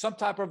 whatever, some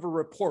type of a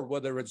report,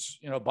 whether it's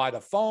by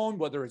the phone,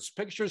 whether it's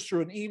pictures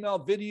through an email,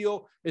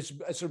 video.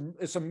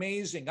 It's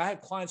amazing. I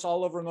have clients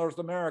all over North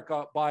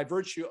America by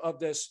virtue of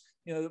this,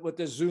 with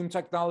this Zoom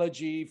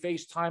technology,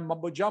 FaceTime,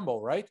 mumbo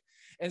jumbo, right?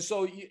 And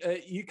so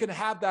you can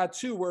have that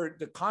too, where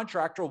the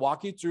contractor will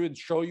walk you through and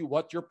show you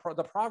what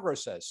the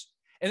progress is.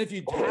 And if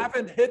you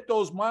haven't hit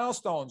those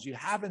milestones, you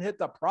haven't hit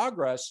the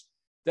progress,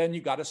 then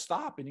you got to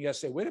stop and you got to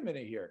say, wait a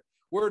minute here.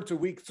 We're to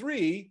week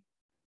 3,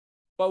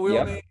 but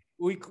we're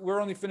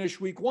only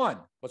finished week 1.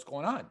 What's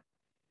going on?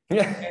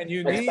 Yeah. And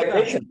you need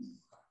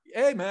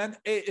hey man,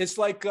 it's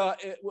like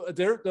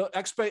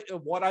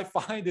what I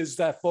find is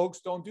that folks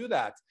don't do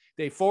that.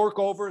 They fork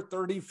over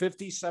 30,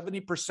 50,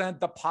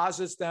 70%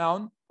 deposits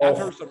down. I've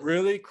heard some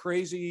really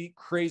crazy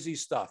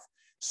stuff.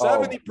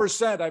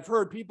 70%, I've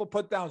heard people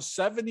put down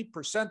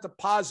 70%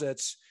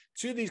 deposits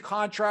to these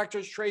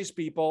contractors,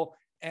 tradespeople,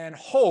 and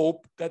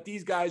hope that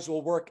these guys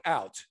will work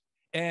out.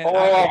 And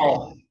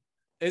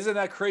isn't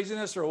that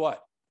craziness or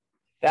what?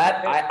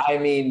 I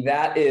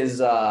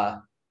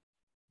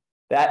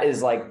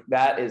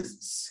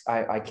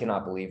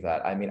cannot believe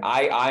that. I mean,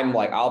 I'm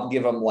like, I'll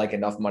give them like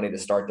enough money to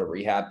start the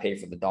rehab, pay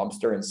for the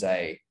dumpster, and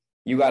say,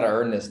 you got to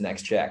earn this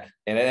next check.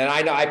 And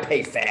I know I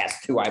pay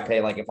fast too. I pay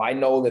like, if I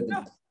know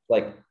that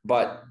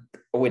but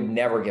I would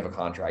never give a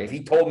contract. If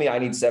he told me I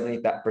need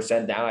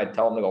 70% down, I'd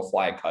tell him to go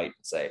fly a kite and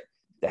say,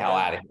 the hell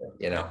out of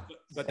here,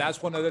 But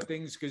that's one of the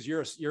things, because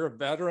you're a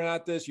veteran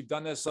at this. You've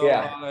done this.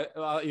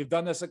 You've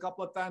done this a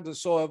couple of times, and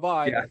so have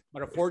I. Yeah.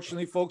 But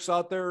unfortunately, folks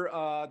out there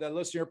that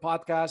listen to your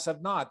podcast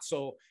have not.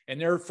 So, and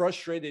they're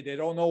frustrated. They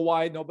don't know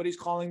why nobody's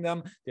calling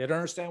them. They don't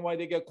understand why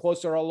they get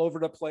quotes that are all over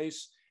the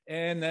place.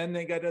 And then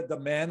they get a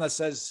demand that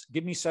says,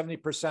 give me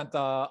 70%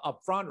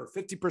 upfront or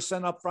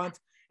 50% upfront.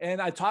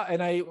 And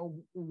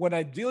when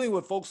I'm dealing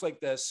with folks like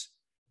this,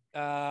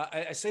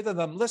 I say to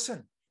them,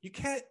 listen, you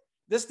can't,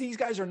 these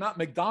guys are not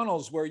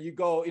McDonald's where you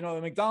go,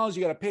 at McDonald's,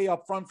 you got to pay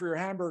up front for your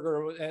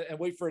hamburger and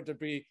wait for it to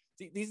be,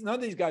 none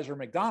of these guys are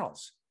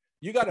McDonald's.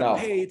 You got to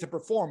pay to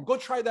perform. Go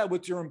try that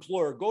with your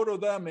employer. Go to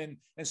them and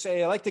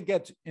say, I like to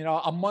get,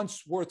 a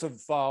month's worth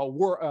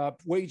of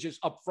wages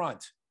up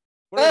front.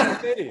 What are they going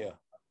to say to you?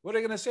 What are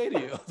they going to say to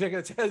you? They're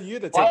going to tell you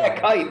to take a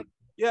kite.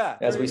 Yeah.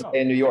 As we say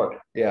in New York.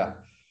 Yeah.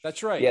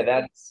 That's right.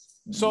 Yeah.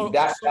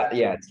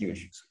 It's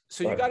huge.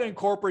 So you got to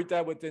incorporate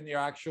that within your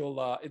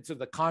actual, into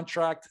the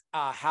contract,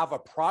 have a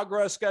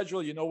progress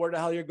schedule. You know where the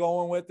hell you're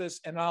going with this,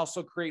 and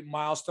also create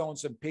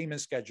milestones and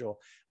payment schedule.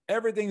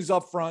 Everything's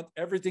upfront.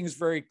 Everything's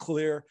very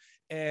clear.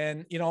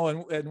 And,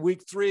 in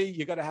week 3,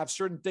 you got to have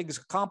certain things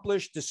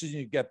accomplished. This is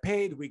you get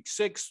paid. Week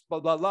 6, blah,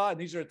 blah, blah. And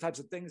these are the types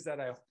of things that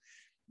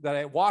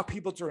I walk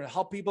people through and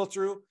help people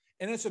through.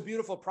 And it's a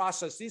beautiful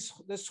process.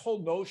 This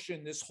whole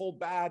notion, this whole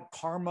bad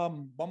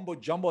karma mumbo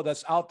jumbo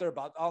that's out there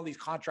about all these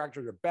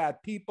contractors are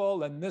bad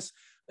people. And this,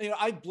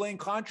 I blame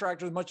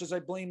contractors as much as I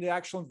blame the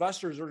actual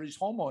investors or these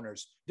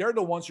homeowners. They're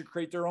the ones who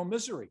create their own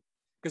misery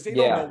because they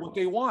don't know what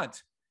they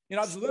want.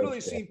 I've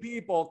literally seen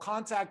people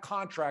contact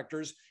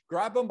contractors,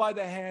 grab them by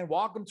the hand,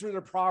 walk them through their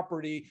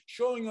property,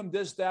 showing them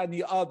this, that, and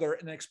the other,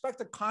 and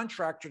expect a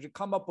contractor to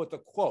come up with a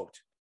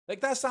quote. Like,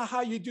 that's not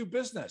how you do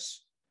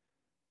business.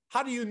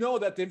 How do you know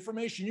that the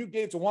information you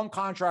gave to one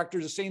contractor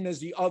is the same as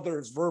the other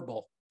is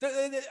verbal?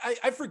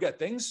 I forget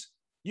things.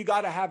 You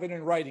got to have it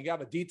in writing. You have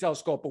a detailed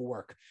scope of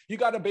work. You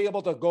got to be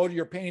able to go to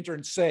your painter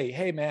and say,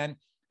 hey, man,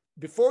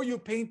 before you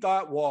paint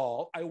that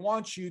wall, I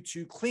want you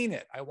to clean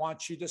it. I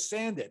want you to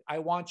sand it. I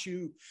want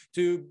you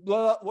to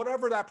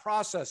whatever that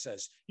process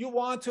is. You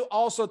want to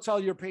also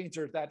tell your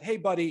painter that, hey,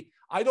 buddy,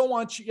 I don't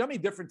want you. How many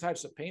different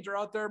types of painter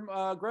out there,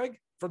 Greg,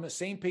 from the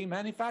same paint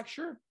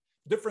manufacturer?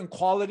 Different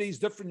qualities,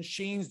 different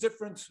sheens,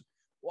 different,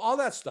 all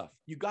that stuff.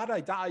 You got to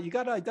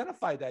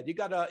identify that. You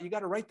got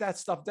to write that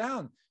stuff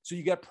down so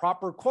you get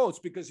proper quotes,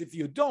 because if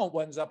you don't,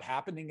 what ends up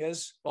happening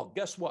is, well,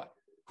 guess what?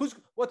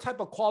 What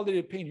type of quality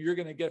of painter you're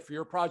going to get for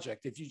your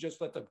project if you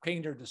just let the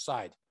painter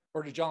decide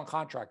or the general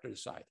contractor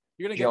decide?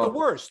 You're going to get the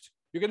worst.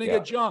 You're going to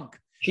get junk.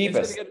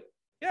 Cheapest.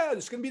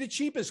 It's going to be the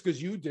cheapest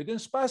because you didn't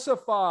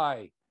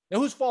specify. Now,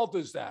 whose fault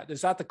is that?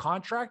 Is that the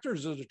contractor?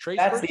 Is it the trade?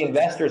 That's the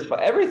investor's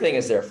fault. Everything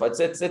is their fault.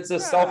 It's a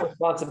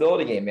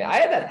self-responsibility game, man. I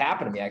had that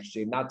happen to me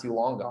actually not too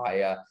long ago.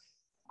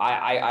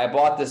 I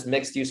bought this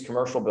mixed-use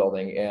commercial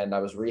building and I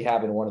was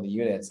rehabbing one of the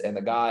units, and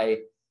the guy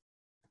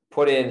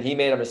he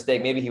made a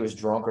mistake. Maybe he was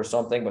drunk or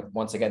something, but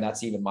once again,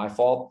 that's even my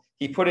fault.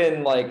 He put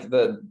in like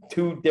the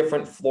 2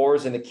 different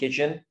floors in the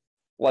kitchen.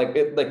 Like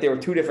they were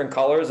 2 different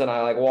colors. And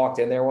I walked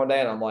in there one day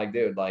and I'm like,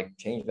 dude,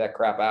 change that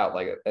crap out.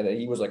 And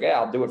he was like, yeah,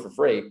 I'll do it for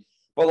free.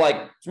 But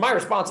it's my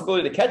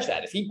responsibility to catch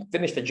that. If he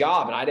finished the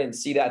job and I didn't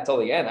see that till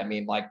the end, I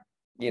mean,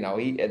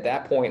 he, at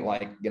that point,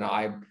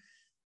 I'm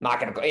not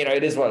going to go,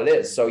 it is what it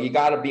is. So you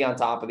got to be on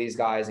top of these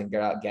guys and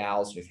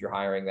gals if you're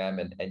hiring them.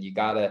 And you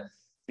got to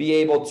be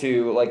able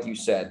to, like you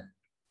said,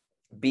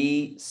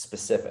 be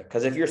specific.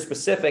 Because if you're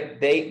specific,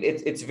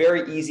 it's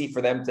very easy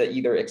for them to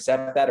either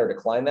accept that or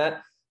decline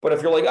that. But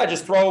if you're like, I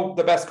just throw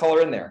the best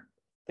color in there,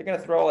 they're going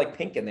to throw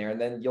pink in there. And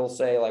then you'll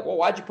say well,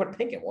 why'd you put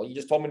pink in? Well, you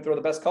just told me to throw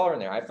the best color in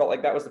there. I felt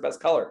like that was the best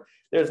color.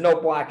 There's no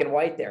black and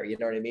white there. You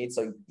know what I mean?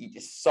 So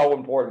it's so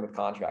important with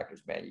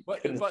contractors, man. You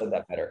couldn't have said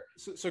that better.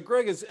 So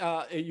Greg,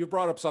 you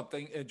brought up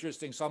something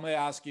interesting. So I'm going to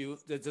ask you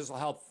that this will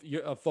help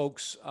you,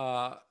 folks.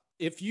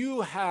 If you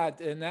had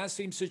in that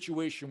same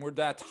situation where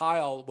that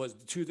tile was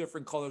 2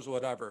 different colors or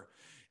whatever,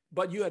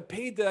 but you had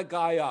paid that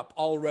guy up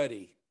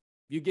already,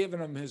 you given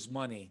him his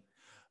money,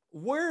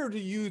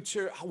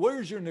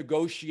 where's your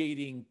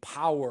negotiating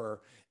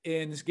power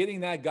in getting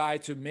that guy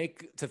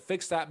to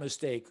fix that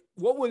mistake?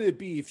 What would it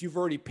be if you've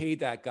already paid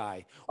that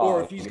guy?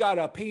 Or if he's got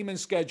a payment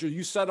schedule,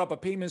 you set up a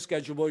payment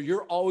schedule where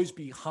you're always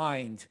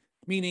behind,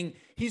 meaning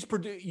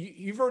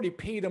you've already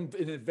paid him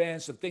in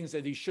advance of things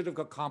that he should have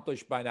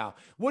accomplished by now.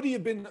 Would he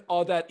have been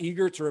all that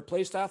eager to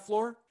replace that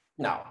floor?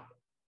 No,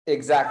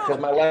 exactly.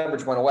 Because my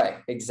leverage went away.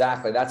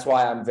 Exactly. That's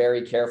why I'm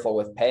very careful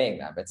with paying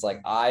them. It's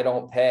I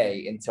don't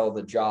pay until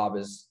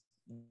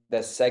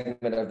the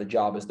segment of the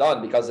job is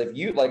done. Because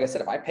like I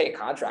said, if I pay a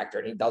contractor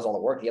and he does all the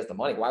work, he has the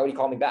money, why would he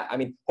call me back? I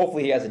mean,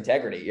 hopefully he has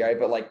integrity, right?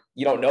 But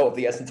you don't know if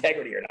he has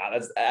integrity or not.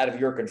 That's out of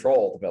your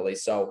control, ultimately.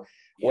 So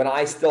when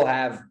I still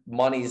have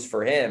monies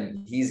for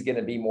him, he's going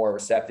to be more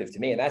receptive to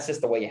me. And that's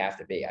just the way you have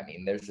to be. I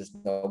mean, there's just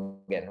no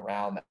getting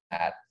around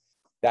that.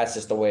 That's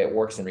just the way it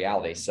works in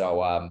reality.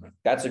 So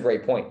that's a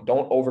great point.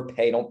 Don't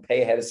overpay. Don't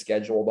pay ahead of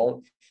schedule.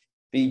 Don't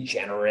be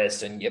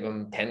generous and give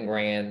him 10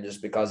 grand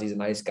just because he's a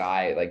nice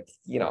guy.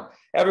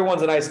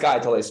 Everyone's a nice guy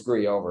until they screw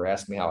you over.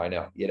 Ask me how I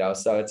know,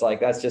 So it's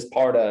that's just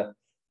part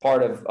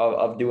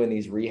of doing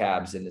these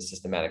rehabs in the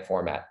systematic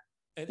format.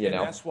 And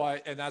that's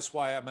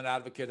why I'm an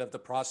advocate of the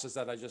process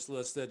that I just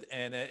listed.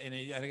 And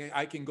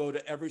I can go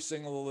to every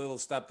single little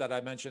step that I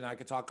mentioned. I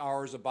could talk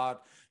hours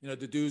about,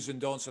 the do's and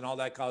don'ts and all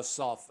that kind of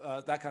stuff,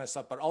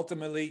 But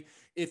ultimately,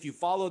 if you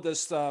follow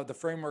this, the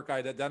framework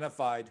I'd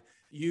identified,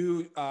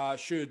 you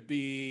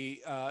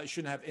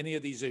shouldn't have any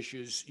of these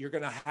issues. You're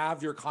going to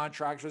have your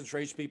contractors and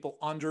tradespeople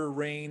under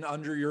rein,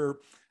 under your,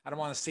 I don't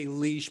want to say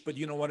leash, but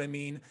you know what I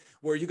mean,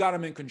 where you got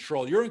them in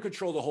control. You're in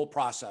control of the whole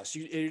process.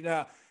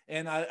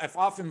 And I've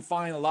often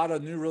find a lot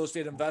of new real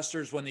estate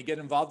investors, when they get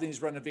involved in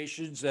these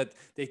renovations, that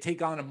they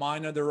take on a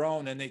mind of their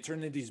own and they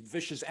turn into these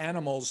vicious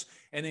animals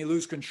and they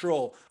lose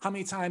control. How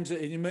many times,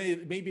 and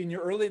maybe in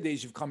your early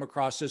days, you've come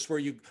across this, where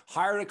you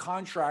hire a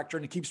contractor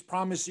and he keeps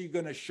promising you're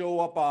going to show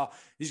up.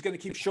 He's going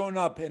to keep showing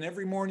up. And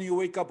every morning you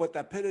wake up with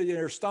that pit in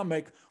your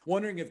stomach,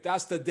 wondering if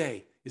that's the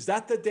day. Is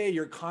that the day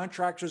your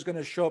contractor is going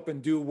to show up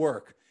and do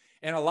work?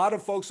 And a lot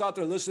of folks out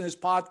there listening to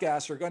this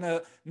podcast are going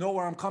to know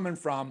where I'm coming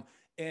from.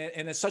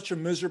 And it's such a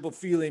miserable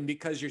feeling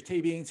because you're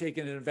being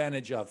taken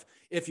advantage of.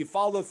 If you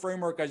follow the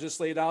framework I just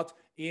laid out,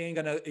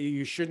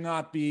 you should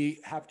not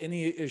have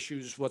any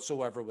issues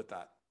whatsoever with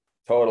that.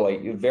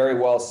 Totally. You very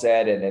well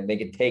said. And they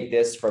can take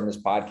this from this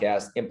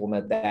podcast,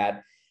 implement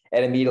that,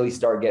 and immediately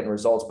start getting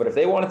results. But if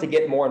they wanted to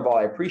get more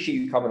involved, I appreciate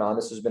you coming on.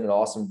 This has been an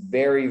awesome,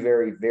 very,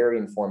 very, very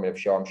informative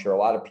show. I'm sure a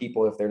lot of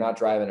people, if they're not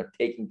driving, are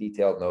taking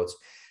detailed notes.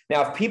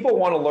 Now, if people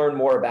want to learn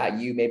more about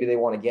you, maybe they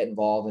want to get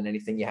involved in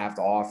anything you have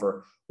to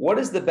offer, what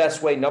is the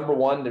best way, number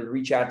one, to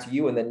reach out to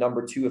you? And then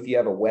number two, if you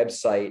have a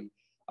website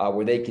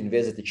where they can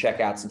visit to check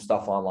out some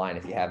stuff online,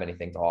 if you have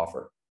anything to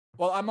offer.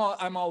 Well, I'm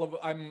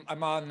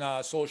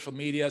on social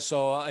media.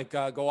 So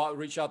go out,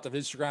 reach out to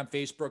Instagram,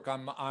 Facebook.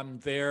 I'm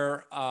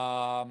there.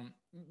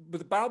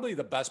 But probably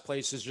the best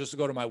place is just to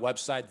go to my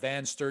website,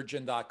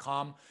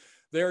 vansturgeon.com.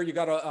 There,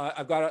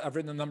 I've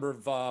written a number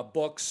of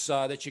books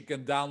that you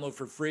can download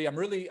for free. I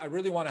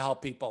really want to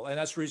help people. And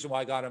that's the reason why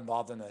I got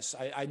involved in this.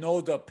 I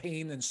know the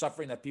pain and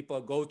suffering that people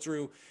go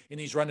through in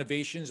these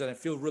renovations, and I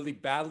feel really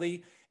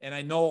badly. And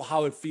I know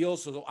how it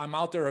feels. So I'm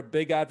out there a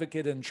big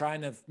advocate and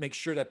trying to make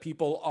sure that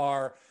people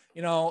are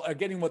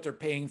getting what they're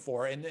paying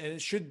for. And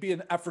it should be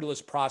an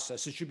effortless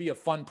process. It should be a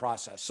fun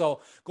process. So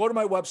go to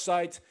my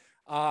website.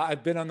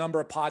 I've been on a number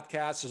of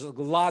podcasts. There's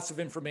lots of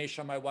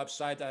information on my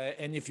website.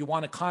 And if you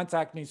want to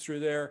contact me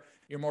through there,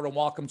 you're more than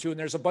welcome to. And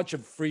there's a bunch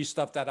of free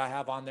stuff that I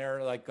have on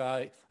there, like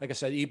I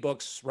said,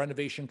 ebooks,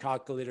 renovation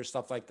calculator,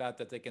 stuff like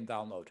that they can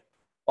download.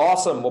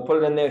 Awesome. We'll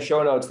put it in the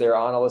show notes there.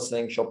 Anna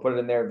listening, she'll put it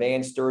in there,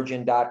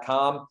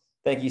 vansturgeon.com.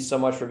 Thank you so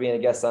much for being a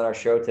guest on our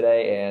show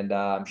today. And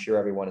I'm sure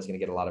everyone is going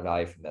to get a lot of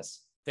value from this.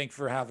 Thanks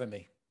for having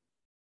me.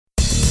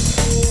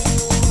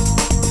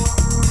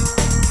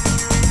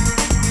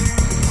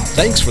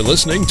 Thanks for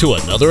listening to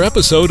another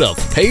episode of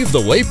Pave the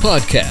Way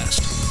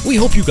Podcast. We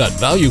hope you got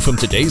value from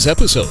today's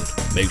episode.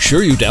 Make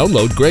sure you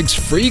download Greg's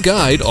free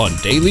guide on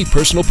daily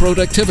personal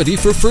productivity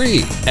for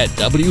free at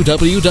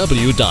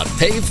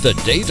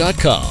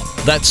www.pavetheday.com.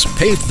 That's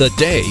Pave the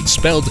Day,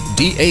 spelled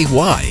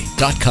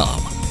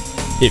DAY.com.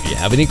 If you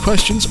have any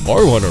questions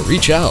or want to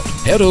reach out,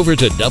 head over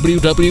to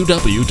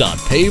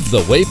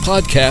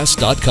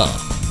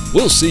www.pavethewaypodcast.com.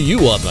 We'll see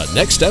you on the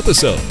next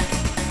episode.